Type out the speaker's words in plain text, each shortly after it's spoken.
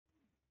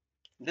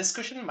This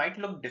question might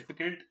look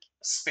difficult,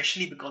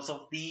 especially because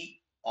of the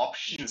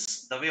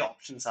options, the way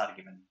options are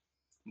given.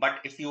 But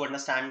if you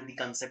understand the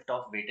concept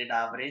of weighted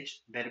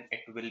average, then it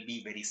will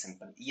be very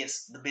simple.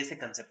 Yes, the basic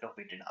concept of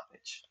weighted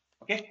average.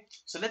 Okay,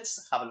 so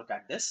let's have a look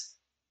at this.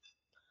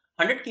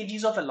 100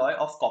 kgs of alloy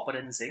of copper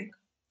and zinc,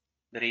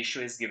 the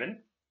ratio is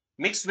given,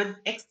 mixed with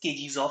X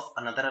kgs of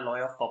another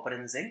alloy of copper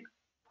and zinc.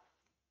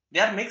 They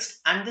are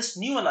mixed, and this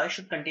new alloy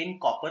should contain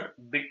copper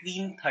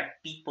between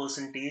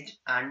 30%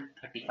 and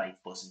 35%.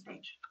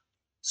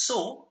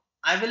 So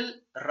I will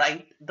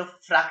write the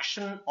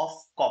fraction of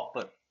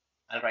copper.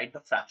 I'll write the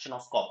fraction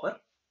of copper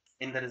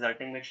in the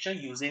resulting mixture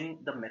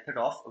using the method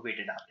of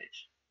weighted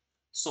average.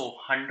 So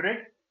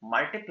 100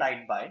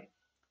 multiplied by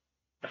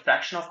the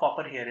fraction of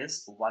copper here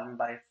is 1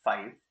 by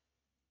 5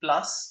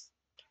 plus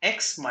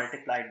x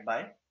multiplied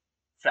by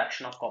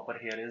fraction of copper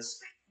here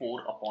is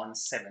 4 upon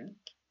 7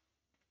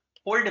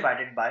 whole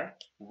divided by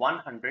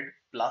 100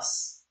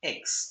 plus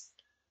x.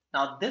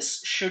 Now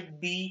this should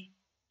be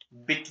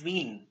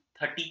between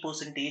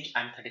 30%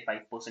 and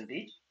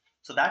 35%.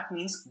 So that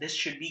means this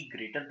should be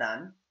greater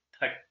than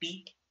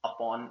 30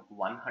 upon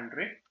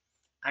 100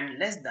 and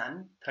less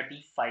than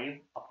 35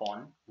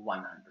 upon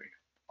 100.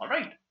 All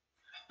right.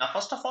 Now,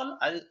 first of all,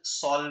 I'll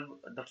solve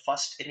the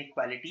first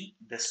inequality,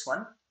 this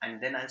one,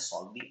 and then I'll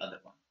solve the other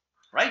one.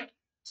 Right.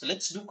 So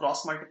let's do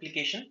cross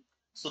multiplication.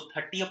 So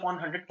 30 upon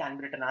 100 can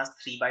be written as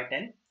 3 by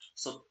 10.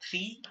 So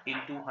 3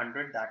 into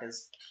 100, that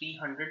is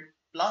 300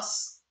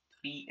 plus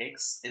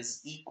 3x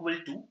is equal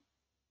to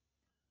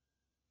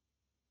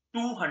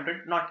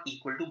 200, not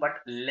equal to, but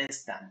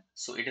less than.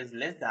 So it is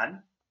less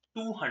than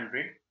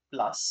 200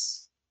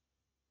 plus,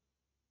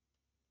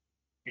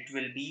 it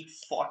will be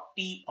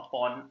 40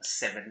 upon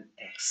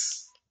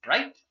 7x,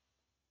 right?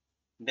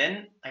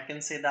 Then I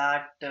can say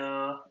that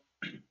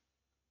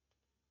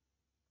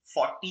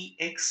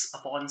 40x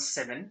upon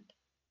 7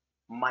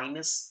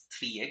 minus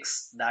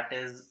 3x, that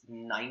is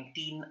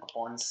 19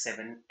 upon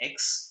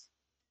 7x,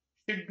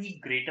 should be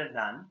greater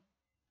than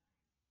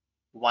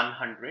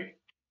 100.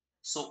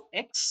 So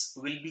x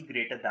will be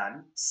greater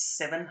than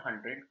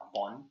 700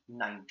 upon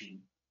 19.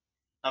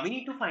 Now we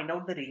need to find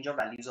out the range of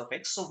values of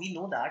x. So we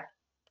know that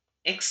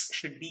x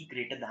should be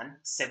greater than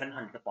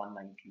 700 upon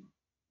 19.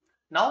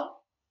 Now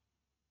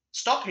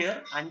stop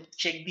here and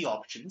check the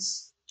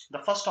options. The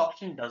first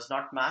option does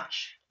not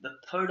match. The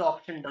third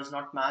option does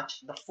not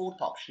match. The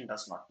fourth option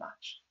does not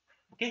match.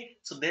 Okay,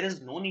 so there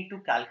is no need to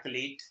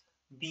calculate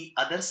the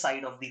other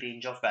side of the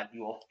range of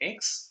value of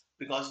x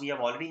because we have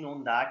already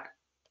known that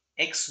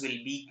x will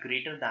be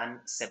greater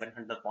than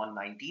 700 upon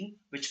 19,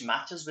 which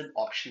matches with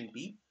option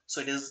B.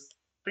 So it is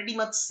pretty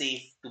much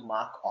safe to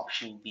mark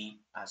option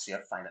B as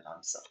your final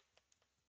answer.